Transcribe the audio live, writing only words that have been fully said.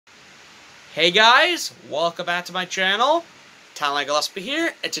Hey guys, welcome back to my channel. Talent Gillespie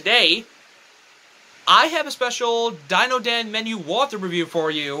here, and today I have a special Dino Dan menu walkthrough review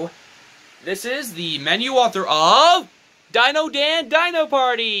for you. This is the menu walkthrough of Dino Dan Dino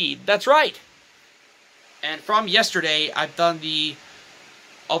Party. That's right. And from yesterday, I've done the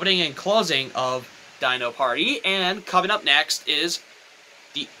opening and closing of Dino Party, and coming up next is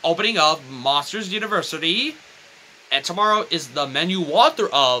the opening of Monsters University. And tomorrow is the menu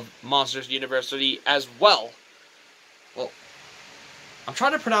walkthrough of Monsters University as well. Well, I'm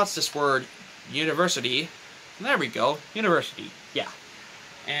trying to pronounce this word, university. There we go, university, yeah.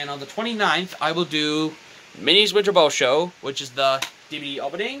 And on the 29th, I will do Minnie's Winter Bow Show, which is the DVD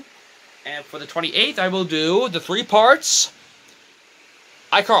opening. And for the 28th, I will do the 3 parts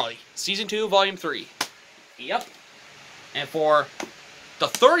iCarly, Season 2, Volume 3. Yep. And for the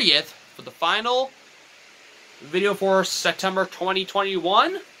 30th, for the final video for September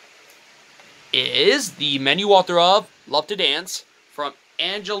 2021 is the menu walkthrough of Love to Dance from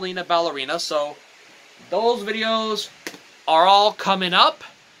Angelina Ballerina. So those videos are all coming up,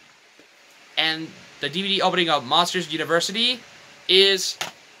 and the DVD opening of Monsters University is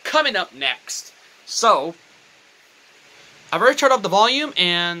coming up next. So I've already turned up the volume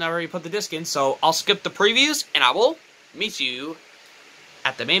and I already put the disc in, so I'll skip the previews and I will meet you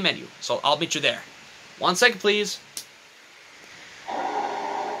at the main menu. So I'll meet you there. 1 second, please.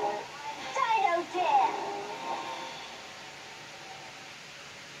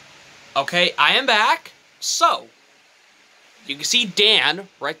 Okay, I am back. So, you can see Dan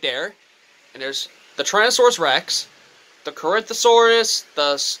right there. And there's the Tyrannosaurus Rex, the Corythosaurus,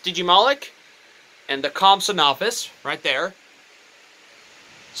 the Stygimoloch, and the Compsognathus right there.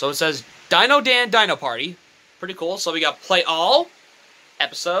 So it says Dino Dan Dino Party. Pretty cool. So we got play all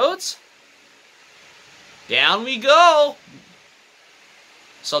episodes. Down we go!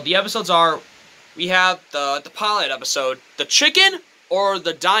 So the episodes are, we have the pilot episode, The Chicken or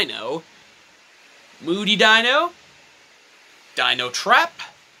the Dino, Moody Dino, Dino Trap,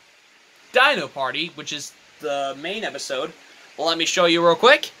 Dino Party, which is the main episode. Well, let me show you real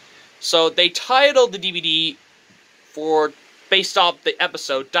quick. So they titled the DVD based off the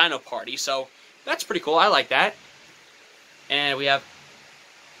episode Dino Party, so that's pretty cool. I like that. And we have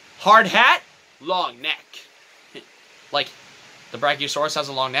Hard Hat, Long Neck. Like, the Brachiosaurus has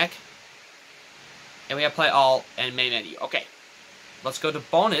a long neck. And we have play all and main menu. Okay. Let's go to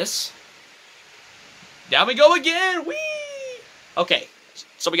bonus. Down we go again! Whee! Okay.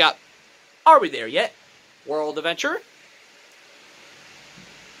 So we got, are we there yet? World Adventure.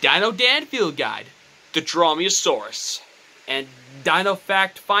 Dino Dan Field Guide. The Dromaeosaurus. And Dino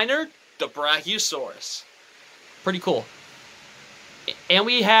Fact Finder. The Brachiosaurus. Pretty cool. And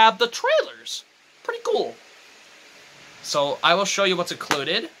we have the trailers. Pretty cool. So I will show you what's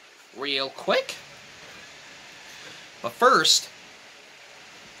included real quick. But first,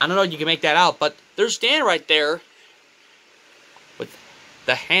 I don't know if you can make that out, but there's Dan right there with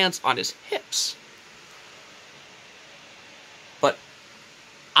the hands on his hips. But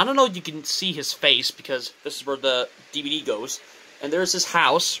I don't know if you can see his face because this is where the DVD goes. And there's his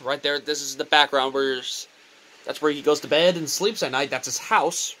house right there. This is the background where that's where he goes to bed and sleeps at night. That's his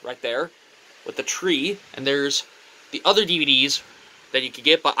house right there with the tree. And there's the other DVDs that you could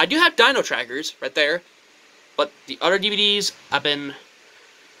get, but I do have Dino Trackers right there. But the other DVDs I've been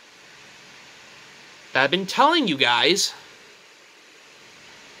telling you guys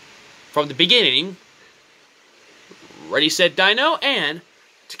from the beginning. Ready, Set, Dino, and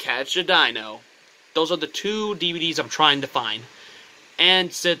To Catch a Dino. Those are the 2 DVDs I'm trying to find.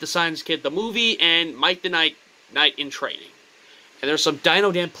 And Sid the Science Kid the movie and Mike the Knight in Training. And there's some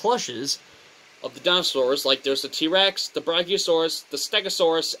Dino Dan plushes of the dinosaurs, like there's the T-Rex, the Brachiosaurus, the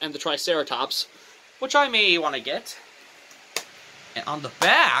Stegosaurus, and the Triceratops, which I may want to get. And on the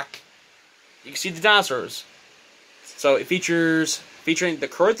back, you can see the dinosaurs. So it featuring the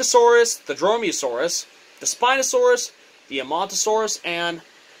Corythosaurus, the Dromaeosaurus, the Spinosaurus, the Ammontosaurus, and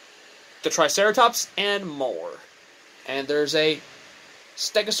the Triceratops, and more. And there's a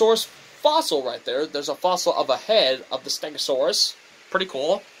Stegosaurus fossil right there. There's a fossil of a head of the Stegosaurus. Pretty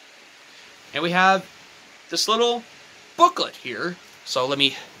cool. And we have this little booklet here. So let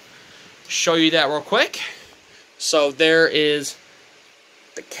me show you that real quick. So there is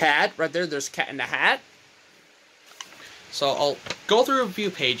the cat right there. There's Cat in the Hat. So I'll go through a few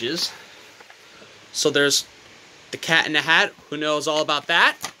pages. So there's the Cat in the Hat. Who knows all about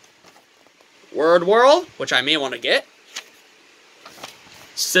that? Word World, which I may want to get.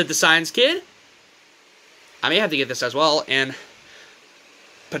 Sid the Science Kid. I may have to get this as well. And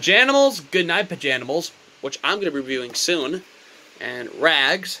Pajanimals, Goodnight Pajanimals, which I'm going to be reviewing soon, and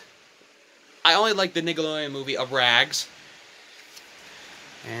Rags, I only like the Nickelodeon movie of Rags.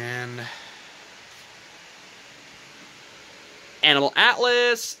 And Animal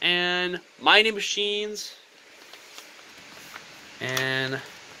Atlas, and Mighty Machines, and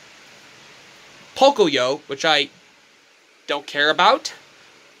Pocoyo, which I don't care about,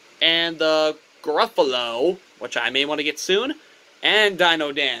 and the Gruffalo, which I may want to get soon, and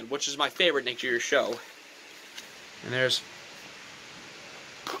Dino Dan, which is my favorite next year's show. And there's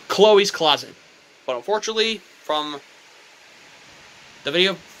Chloe's Closet. But unfortunately, from the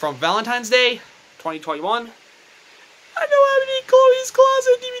video from Valentine's Day, 2021, I don't have any Chloe's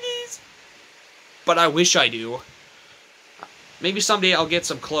Closet DVDs. But I wish I do. Maybe someday I'll get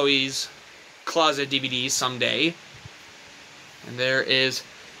some Chloe's Closet DVDs someday. And there is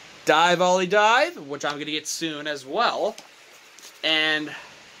Dive Ollie Dive, which I'm going to get soon as well. And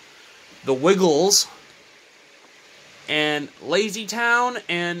The Wiggles. And Lazytown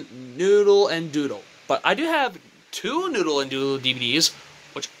and Noodle and Doodle. But I do have 2 Noodle and Doodle DVDs,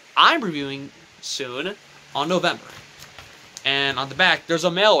 which I'm reviewing soon on November. And on the back, there's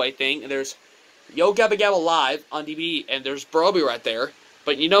a mailaway thing, and there's Yo Gabba Gabba Live on DVD, and there's Robbie right there.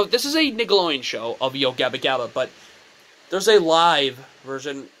 But you know, this is a Nickelodeon show of Yo Gabba Gabba, but there's a live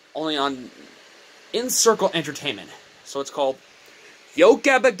version only on In Circle Entertainment. So it's called Yo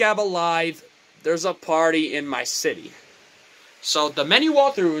Gabba Gabba Live, There's a Party in My City. So the menu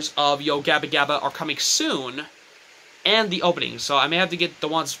walkthroughs of Yo Gabba Gabba are coming soon, and the openings. So I may have to get the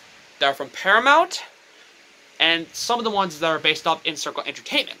ones that are from Paramount, and some of the ones that are based off In Circle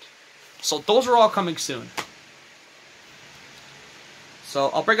Entertainment. So those are all coming soon. So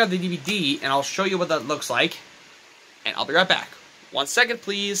I'll break out the DVD, and I'll show you what that looks like, and I'll be right back. 1 second,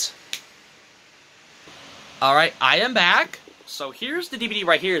 please. Alright, I am back. So here's the DVD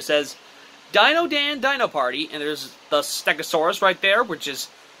right here. It says Dino Dan Dino Party, and there's the Stegosaurus right there, which is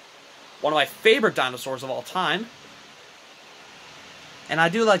one of my favorite dinosaurs of all time. And I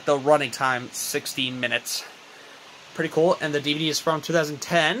do like the running time, 16 minutes. Pretty cool. And the DVD is from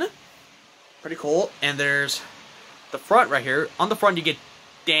 2010. Pretty cool. And there's the front right here. On the front you get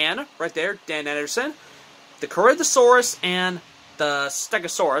Dan, right there, Dan Anderson, the Corythosaurus, and the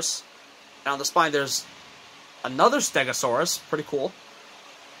Stegosaurus. And on the spine there's another Stegosaurus. Pretty cool.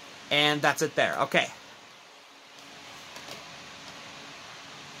 And that's it there. Okay.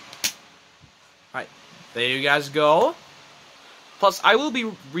 Alright. There you guys go. Plus, I will be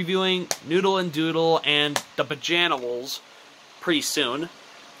reviewing Noodle and Doodle and the Bajanimals pretty soon.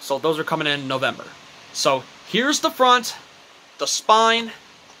 So those are coming in November. So here's the front, the spine,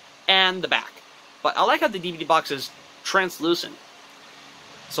 and the back. But I like how the DVD box is translucent.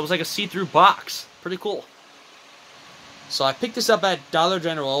 So it's like a see-through box. Pretty cool. So I picked this up at Dollar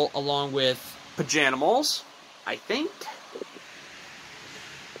General along with Bajanimals, I think.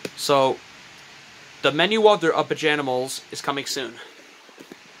 So the menu walkthrough of Bajanimals is coming soon.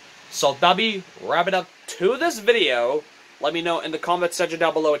 So that'll be wrap it up to this video. Let me know in the comment section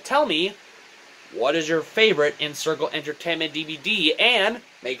down below and tell me what is your favorite In Circle Entertainment DVD, and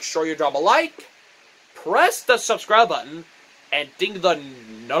make sure you drop a like, press the subscribe button, and ding the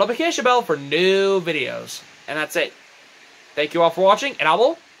notification bell for new videos. And that's it. Thank you all for watching, and I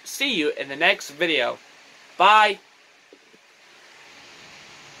will see you in the next video. Bye!